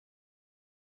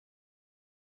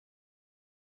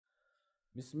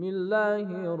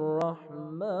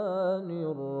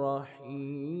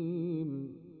Bismillahirrahmanirrahim.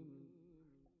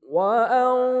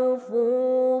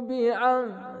 وَأَوْفُوا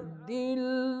بِعَهْدِ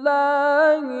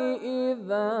اللّٰهِ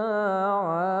إِذَا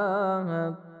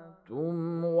عَاهَدتُّمْ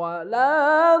وَلَا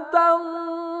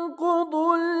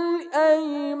تَنقُضُوا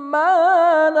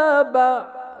الْأَيْمَانَ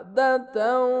بَعْدَ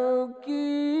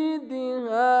تَوْكِيدِهَا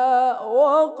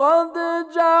وَقَدْ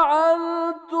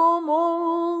جَعَلْتُمُ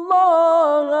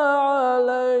اللّٰهَ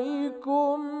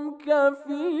عَلَيْكُمْ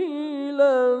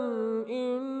كَفِيلًا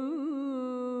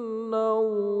إِنَّ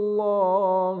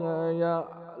اللّٰهَ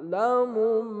يَعْلَمُ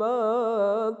مَا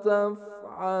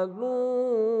تَفْعَلُونَ.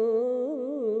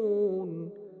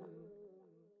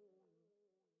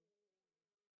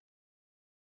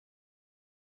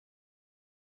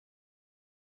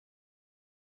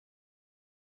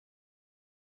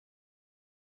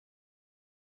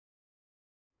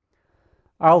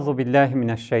 Euzu billahi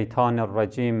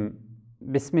mineşşeytanirracim.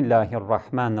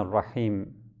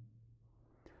 Bismillahirrahmanirrahim.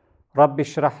 Rabbi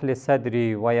şrah li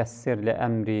sadri ve yessir li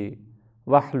emri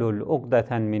vahlul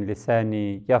ugdeten min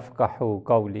lisani yefkahu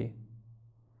kavli.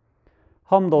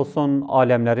 Hamdolsun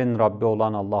alemlerin Rabbi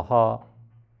olan Allah'a.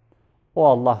 O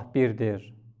Allah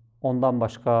birdir. Ondan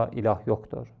başka ilah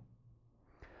yoktur.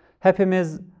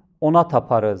 Hepimiz ona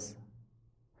taparız.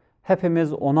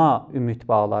 Hepimiz ona ümit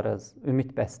bağlarız,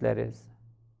 ümit besleriz.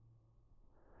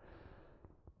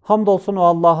 Hamdolsun o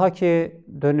Allah'a ki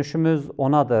dönüşümüz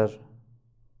onadır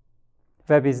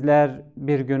ve bizler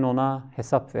bir gün ona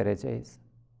hesap vereceğiz.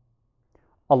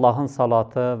 Allah'ın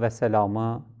salatı ve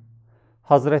selamı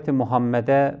Hazreti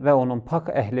Muhammed'e ve onun pak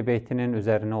ehli beytinin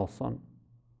üzerine olsun.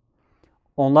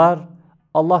 Onlar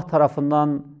Allah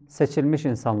tarafından seçilmiş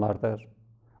insanlardır.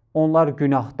 Onlar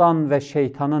günahtan ve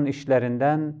şeytanın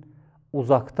işlerinden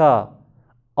uzakta,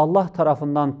 Allah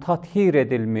tarafından tathir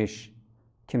edilmiş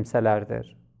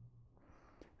kimselerdir.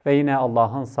 Ve yine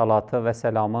Allah'ın salatı ve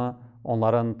selamı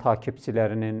onların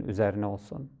takipçilerinin üzerine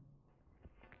olsun.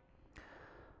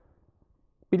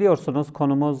 Biliyorsunuz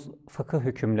konumuz fıkıh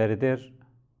hükümleridir.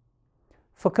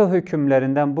 Fıkıh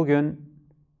hükümlerinden bugün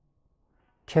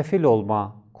kefil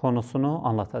olma konusunu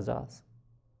anlatacağız.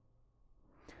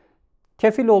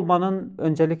 Kefil olmanın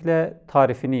öncelikle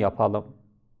tarifini yapalım.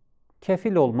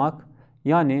 Kefil olmak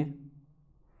yani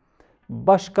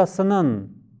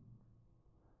başkasının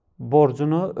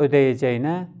borcunu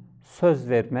ödeyeceğine söz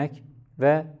vermek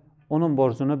ve onun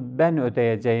borcunu ben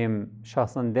ödeyeceğim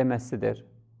şahsın demesidir.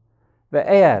 Ve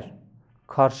eğer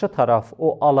karşı taraf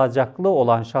o alacaklı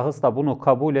olan şahıs da bunu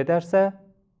kabul ederse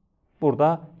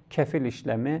burada kefil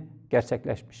işlemi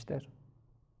gerçekleşmiştir.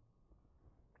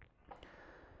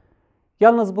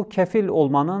 Yalnız bu kefil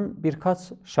olmanın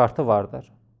birkaç şartı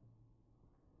vardır.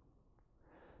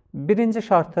 Birinci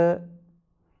şartı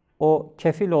o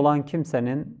kefil olan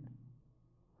kimsenin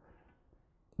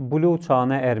buluğ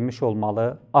çağına ermiş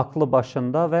olmalı, aklı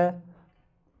başında ve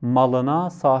malına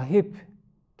sahip,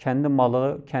 kendi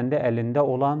malı kendi elinde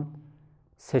olan,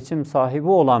 seçim sahibi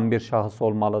olan bir şahıs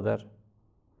olmalıdır.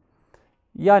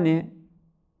 Yani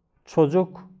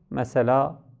çocuk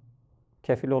mesela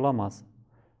kefil olamaz.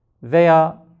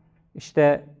 Veya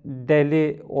işte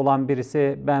deli olan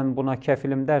birisi ben buna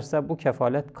kefilim derse bu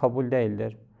kefalet kabul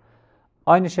değildir.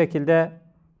 Aynı şekilde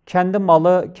kendi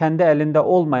malı kendi elinde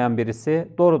olmayan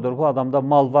birisi, doğrudur bu adamda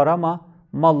mal var ama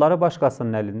malları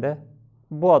başkasının elinde.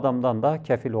 Bu adamdan da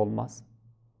kefil olmaz.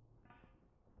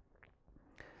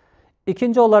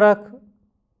 İkinci olarak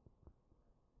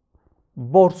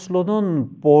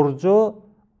borçlunun borcu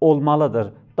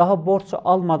olmalıdır. Daha borç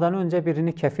almadan önce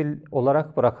birini kefil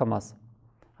olarak bırakamaz.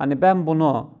 Hani ben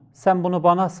bunu, sen bunu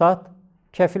bana sat,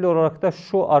 kefil olarak da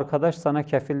şu arkadaş sana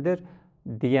kefildir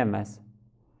diyemez.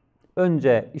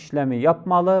 Önce işlemi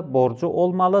yapmalı, borcu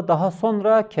olmalı, daha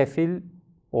sonra kefil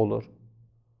olur.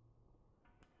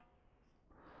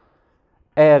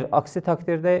 Eğer aksi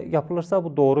takdirde yapılırsa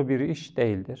bu doğru bir iş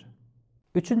değildir.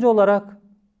 Üçüncü olarak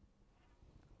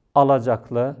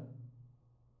alacaklı,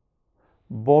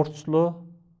 borçlu,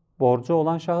 borcu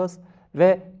olan şahıs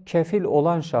ve kefil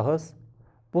olan şahıs,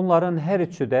 bunların her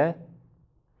üçü de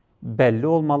belli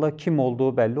olmalı, kim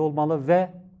olduğu belli olmalı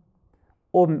ve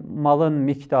o malın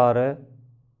miktarı,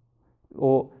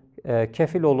 o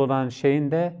kefil olunan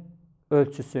şeyin de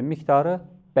ölçüsü, miktarı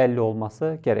belli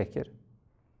olması gerekir.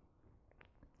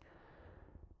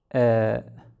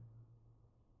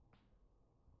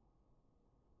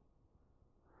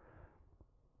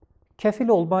 Kefil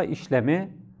olma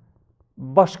işlemi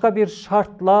başka bir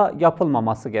şartla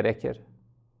yapılmaması gerekir.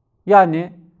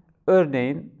 Yani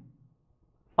örneğin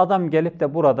adam gelip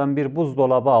de buradan bir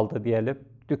buzdolabı aldı diyelim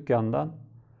dükkandan.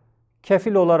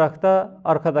 Kefil olarak da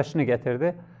arkadaşını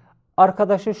getirdi.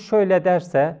 Arkadaşı şöyle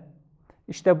derse,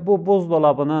 işte bu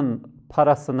buzdolabının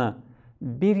parasını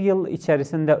bir yıl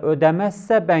içerisinde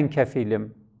ödemezse ben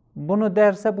kefilim. Bunu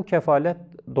derse bu kefalet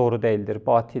doğru değildir,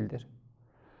 batildir.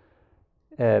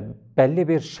 Belli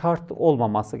bir şart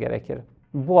olmaması gerekir.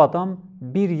 Bu adam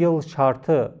bir yıl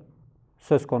şartı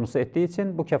söz konusu ettiği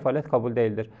için bu kefalet kabul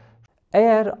değildir.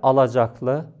 Eğer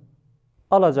alacaklı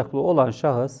olan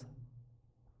şahıs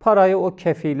parayı o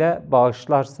kefile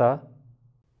bağışlarsa,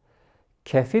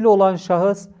 kefil olan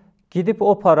şahıs gidip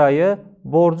o parayı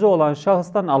borcu olan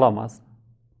şahıstan alamaz.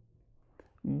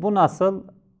 Bu nasıl?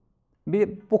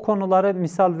 Bu konuları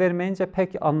misal vermeyince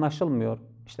pek anlaşılmıyor.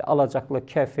 İşte alacaklı,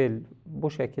 kefil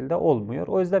bu şekilde olmuyor.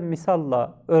 O yüzden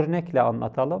misalla, örnekle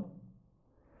anlatalım.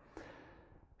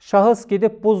 Şahıs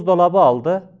gidip buzdolabı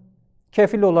aldı.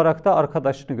 Kefil olarak da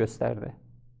arkadaşını gösterdi.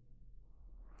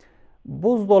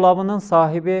 Buzdolabının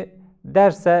sahibi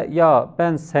derse, ya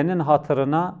ben senin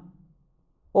hatırına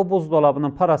o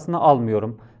buzdolabının parasını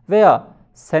almıyorum. Veya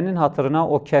senin hatırına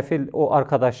o kefil, o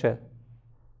arkadaşı,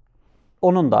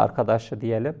 onun da arkadaşı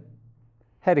diyelim.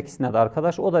 Her ikisine de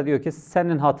arkadaş. O da diyor ki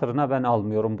senin hatırına ben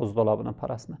almıyorum buzdolabının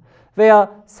parasını.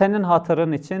 Veya senin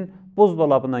hatırın için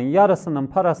buzdolabının yarısının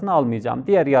parasını almayacağım.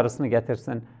 Diğer yarısını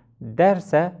getirsin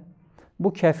derse,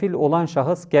 bu kefil olan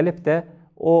şahıs gelip de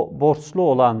o borçlu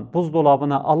olan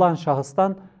buzdolabını alan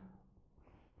şahıstan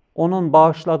onun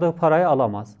bağışladığı parayı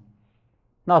alamaz.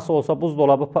 Nasıl olsa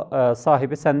buzdolabı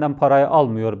sahibi senden parayı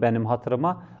almıyor benim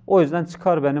hatırıma. O yüzden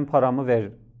çıkar benim paramı ver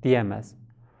diyemez.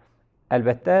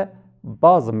 Elbette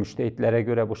bazı müştehitlere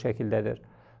göre bu şekildedir.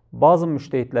 Bazı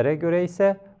müştehitlere göre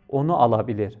ise onu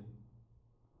alabilir.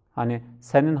 Hani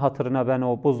senin hatırına ben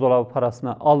o buzdolabı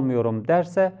parasını almıyorum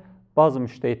derse, bazı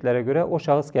müştehitlere göre o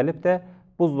şahıs gelip de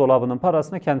buzdolabının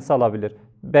parasını kendisi alabilir.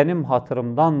 Benim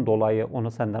hatırımdan dolayı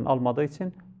onu senden almadığı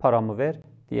için paramı ver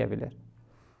diyebilir.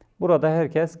 Burada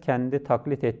herkes kendi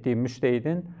taklit ettiği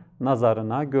müştehidin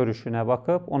nazarına, görüşüne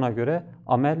bakıp ona göre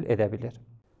amel edebilir.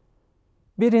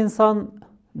 Bir insan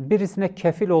birisine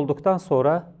kefil olduktan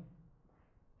sonra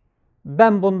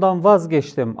ben bundan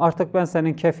vazgeçtim, artık ben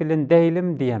senin kefilin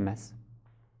değilim diyemez.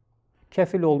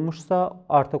 Kefil olmuşsa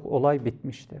artık olay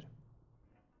bitmiştir.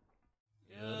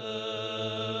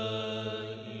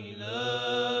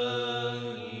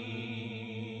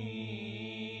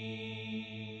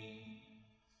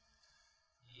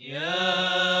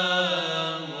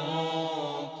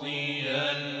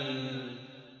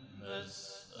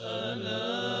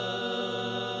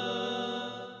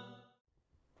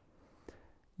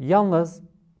 Yalnız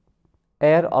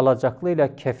eğer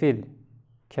alacaklıyla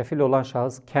kefil olan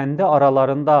şahıs kendi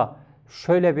aralarında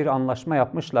şöyle bir anlaşma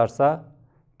yapmışlarsa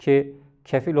ki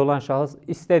kefil olan şahıs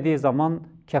istediği zaman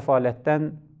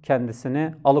kefaletten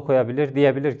kendisini alıkoyabilir,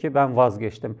 diyebilir ki ben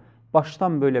vazgeçtim.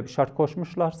 Baştan böyle bir şart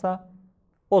koşmuşlarsa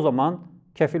o zaman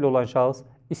kefil olan şahıs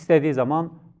istediği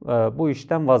zaman bu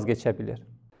işten vazgeçebilir.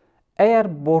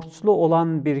 Eğer borçlu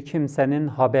olan bir kimsenin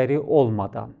haberi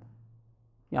olmadan,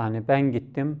 yani ben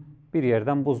gittim bir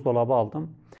yerden buzdolabı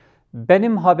aldım,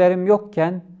 benim haberim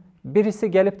yokken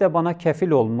birisi gelip de bana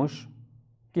kefil olmuş,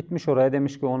 gitmiş oraya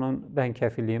demiş ki onun ben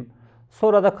kefiliyim,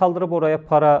 sonra da kaldırıp oraya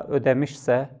para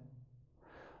ödemişse,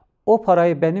 o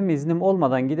parayı benim iznim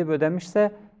olmadan gidip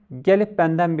ödemişse gelip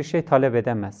benden bir şey talep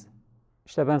edemez.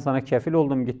 İşte ben sana kefil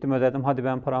oldum, gittim ödedim, hadi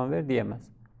ben paramı ver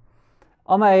diyemez.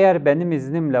 Ama eğer benim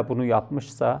iznimle bunu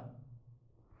yapmışsa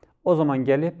o zaman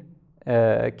gelip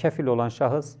kefil olan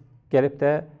şahıs gelip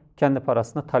de kendi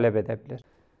parasını talep edebilir.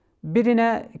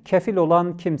 Birine kefil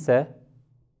olan kimse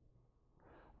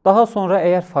daha sonra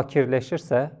eğer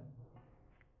fakirleşirse,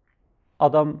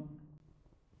 adam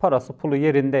parası pulu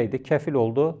yerindeydi, kefil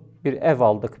oldu, bir ev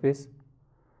aldık biz.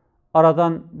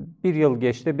 Aradan bir yıl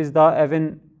geçti, biz daha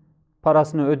evin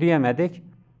parasını ödeyemedik.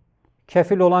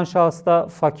 Kefil olan şahıs da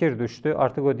fakir düştü,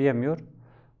 artık ödeyemiyor.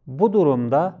 Bu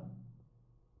durumda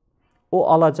o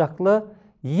alacaklı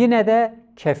yine de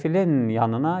kefilin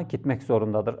yanına gitmek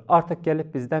zorundadır. Artık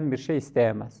gelip bizden bir şey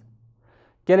isteyemez.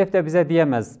 Gelip de bize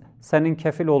diyemez, senin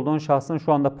kefil olduğun şahsın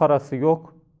şu anda parası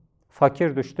yok,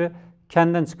 fakir düştü,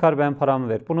 kendin çıkar benim paramı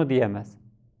ver. Bunu diyemez.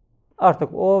 Artık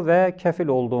o ve kefil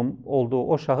olduğu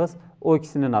o şahıs o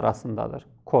ikisinin arasındadır.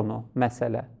 Konu,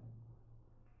 mesele.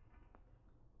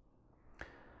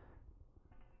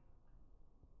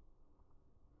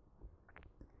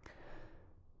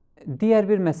 Diğer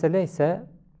bir mesele ise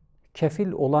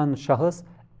kefil olan şahıs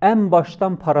en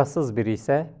baştan parasız biri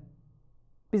ise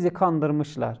bizi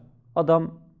kandırmışlar.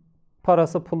 Adam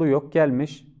parası pulu yok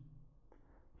gelmiş.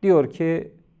 Diyor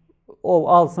ki o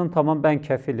alsın, tamam ben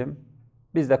kefilim.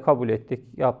 Biz de kabul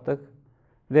ettik, yaptık,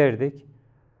 verdik.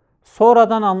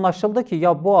 Sonradan anlaşıldı ki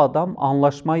ya bu adam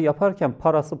anlaşmayı yaparken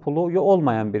parası pulu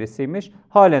olmayan birisiymiş.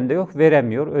 Halen de yok,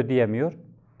 veremiyor, ödeyemiyor.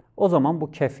 O zaman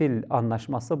bu kefil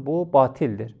anlaşması bu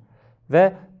batildir.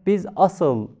 Ve biz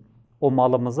asıl o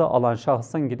malımızı alan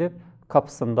şahsın gidip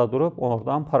kapısında durup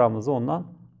oradan paramızı ondan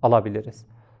alabiliriz.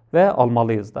 Ve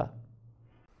almalıyız da.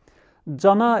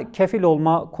 Cana kefil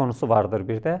olma konusu vardır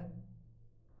bir de.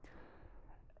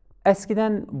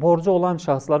 Eskiden borcu olan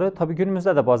şahısları, tabii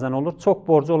günümüzde de bazen olur, çok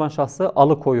borcu olan şahsı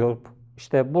alıkoyup,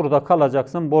 işte burada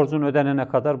kalacaksın, borcun ödenene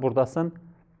kadar buradasın.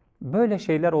 Böyle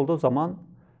şeyler olduğu zaman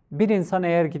bir insan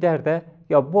eğer gider de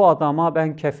ya bu adama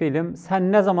ben kefilim,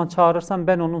 sen ne zaman çağırırsan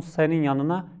ben onu senin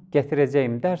yanına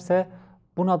getireceğim derse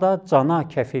buna da cana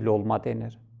kefil olma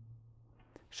denir.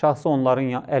 Şahsı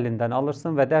onların elinden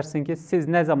alırsın ve dersin ki siz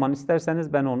ne zaman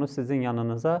isterseniz ben onu sizin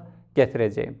yanınıza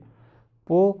getireceğim.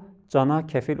 Bu cana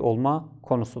kefil olma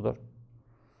konusudur.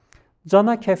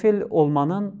 Cana kefil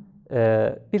olmanın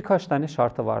birkaç tane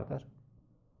şartı vardır.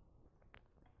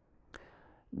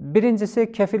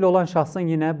 Birincisi kefil olan şahsın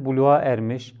yine buluğa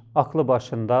ermiş, aklı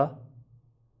başında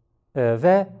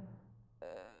ve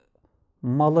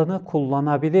malını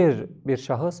kullanabilir bir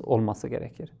şahıs olması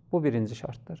gerekir. Bu birinci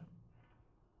şarttır.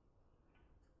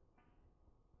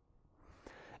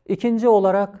 İkinci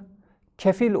olarak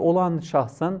kefil olan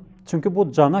şahsın, çünkü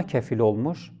bu cana kefil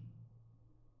olmuş,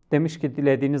 demiş ki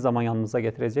dilediğiniz zaman yanınıza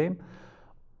getireceğim.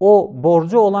 O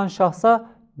borcu olan şahsa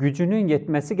gücünün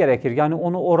yetmesi gerekir. Yani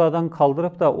onu oradan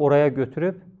kaldırıp da oraya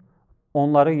götürüp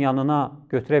onların yanına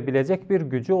götürebilecek bir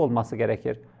gücü olması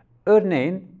gerekir.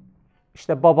 Örneğin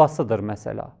işte babasıdır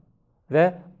mesela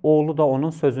ve oğlu da onun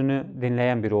sözünü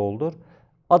dinleyen bir oğuldur.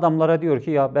 Adamlara diyor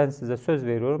ki ya ben size söz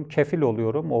veriyorum, kefil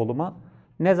oluyorum oğluma.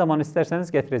 Ne zaman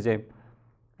isterseniz getireceğim.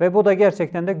 Ve bu da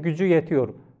gerçekten de gücü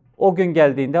yetiyor. O gün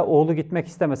geldiğinde oğlu gitmek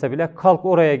istemese bile kalk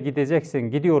oraya gideceksin,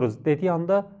 gidiyoruz dediği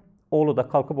anda oğlu da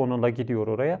kalkıp onunla gidiyor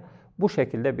oraya. Bu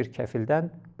şekilde bir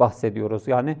kefilden bahsediyoruz.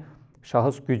 Yani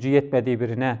şahıs gücü yetmediği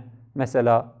birine,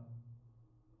 mesela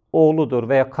oğludur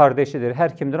veya kardeşidir,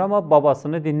 her kimdir ama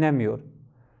babasını dinlemiyor.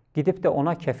 Gidip de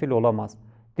ona kefil olamaz.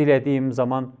 Dilediğim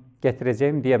zaman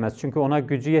getireceğim diyemez. Çünkü ona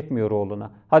gücü yetmiyor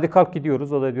oğluna. Hadi kalk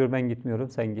gidiyoruz. O da diyor ben gitmiyorum,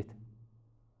 sen git.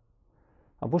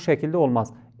 Bu şekilde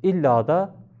olmaz. İlla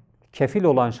da kefil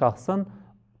olan şahsın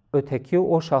öteki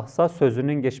o şahsa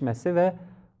sözünün geçmesi ve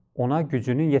ona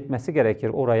gücünün yetmesi gerekir.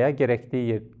 Oraya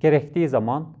gerektiği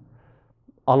zaman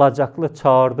alacaklı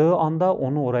çağırdığı anda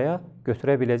onu oraya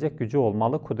götürebilecek gücü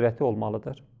olmalı, kudreti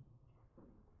olmalıdır.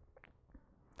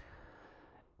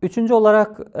 Üçüncü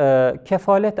olarak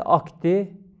kefalet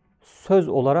akdi söz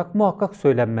olarak muhakkak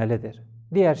söylenmelidir.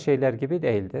 Diğer şeyler gibi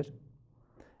değildir.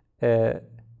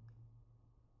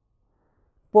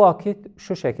 Bu akit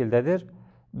şu şekildedir.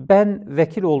 Ben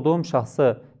vekil olduğum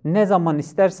şahsı ne zaman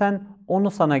istersen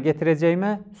onu sana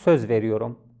getireceğime söz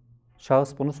veriyorum.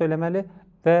 Şahıs bunu söylemeli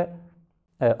ve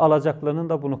alacaklının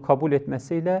da bunu kabul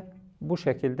etmesiyle bu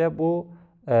şekilde bu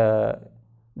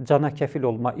cana kefil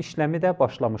olma işlemi de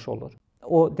başlamış olur.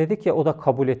 O dedik ya, o da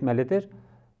kabul etmelidir.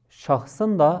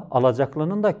 Şahsın da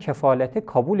alacaklının da kefaleti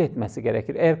kabul etmesi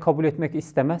gerekir. Eğer kabul etmek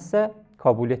istemezse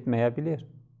kabul etmeyebilir.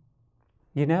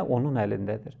 Yine onun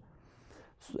elindedir.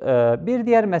 Bir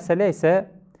diğer mesele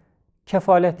ise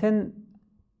kefaletin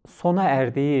sona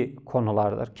erdiği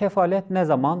konulardır. Kefalet ne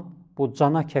zaman, bu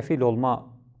cana kefil olma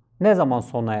ne zaman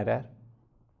sona erer?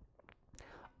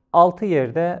 6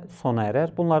 yerde sona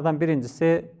erer. Bunlardan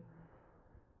birincisi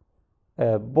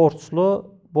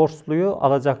borçluyu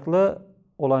alacaklı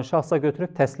olan şahsa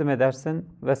götürüp teslim edersin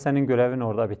ve senin görevin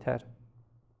orada biter.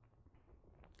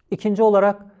 İkinci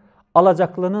olarak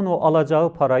alacaklının o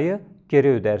alacağı parayı geri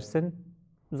ödersin.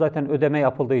 Zaten ödeme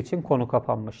yapıldığı için konu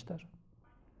kapanmıştır.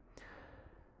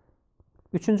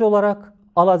 Üçüncü olarak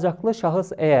alacaklı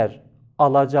şahıs eğer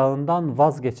alacağından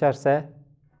vazgeçerse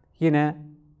yine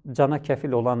cana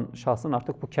kefil olan şahsın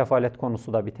artık bu kefalet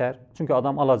konusu da biter. Çünkü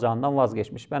adam alacağından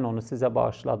vazgeçmiş. Ben onu size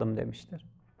bağışladım demiştir.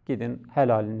 Gidin,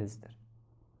 helalinizdir.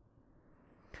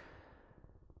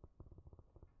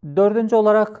 Dördüncü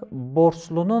olarak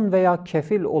borçlunun veya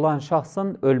kefil olan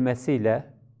şahsın ölmesiyle,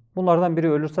 bunlardan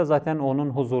biri ölürse zaten onun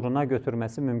huzuruna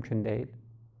götürmesi mümkün değil.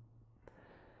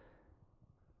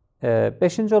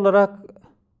 Beşinci olarak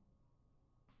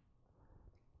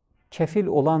kefil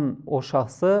olan o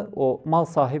şahsı, o mal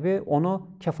sahibi onu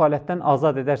kefaletten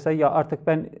azat ederse, ya artık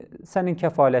ben senin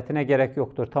kefaletine gerek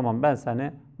yoktur, tamam ben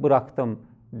seni bıraktım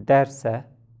derse,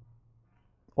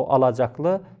 o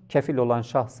alacaklı kefil olan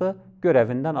şahsı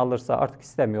görevinden alırsa, artık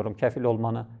istemiyorum kefil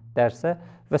olmanı derse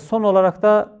ve son olarak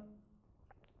da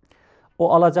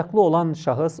o alacaklı olan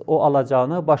şahıs o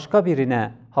alacağını başka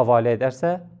birine havale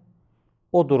ederse,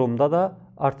 o durumda da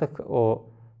artık o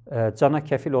cana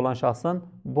kefil olan şahsın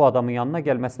bu adamın yanına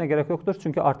gelmesine gerek yoktur.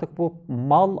 Çünkü artık bu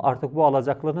mal, artık bu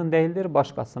alacaklının değildir,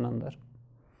 başkasınındır.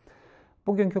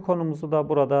 Bugünkü konumuzu da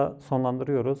burada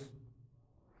sonlandırıyoruz.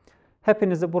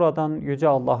 Hepinizi buradan Yüce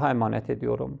Allah'a emanet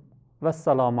ediyorum.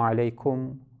 Vesselamu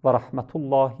aleykum ve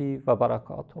rahmetullahi ve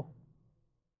berekatuhu.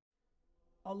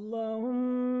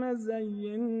 Allahümme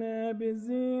zeyyinna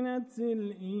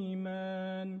bizinetil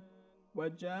iman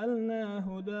وَجَعَلْنَا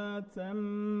هُدَاةً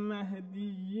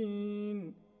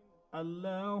مَهْدِيِّينَ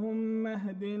اللهم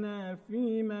اهدنا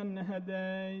فيمن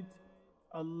هديت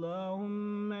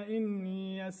اللهم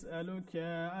إني أسألك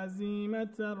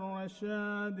عزيمة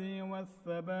الرشاد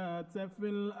والثبات في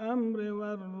الأمر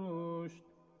والرشد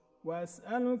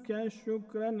وأسألك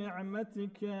شكر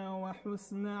نعمتك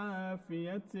وحسن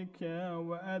عافيتك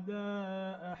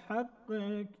وأداء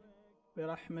حقك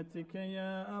برحمتك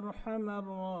يا أرحم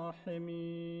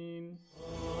الراحمين.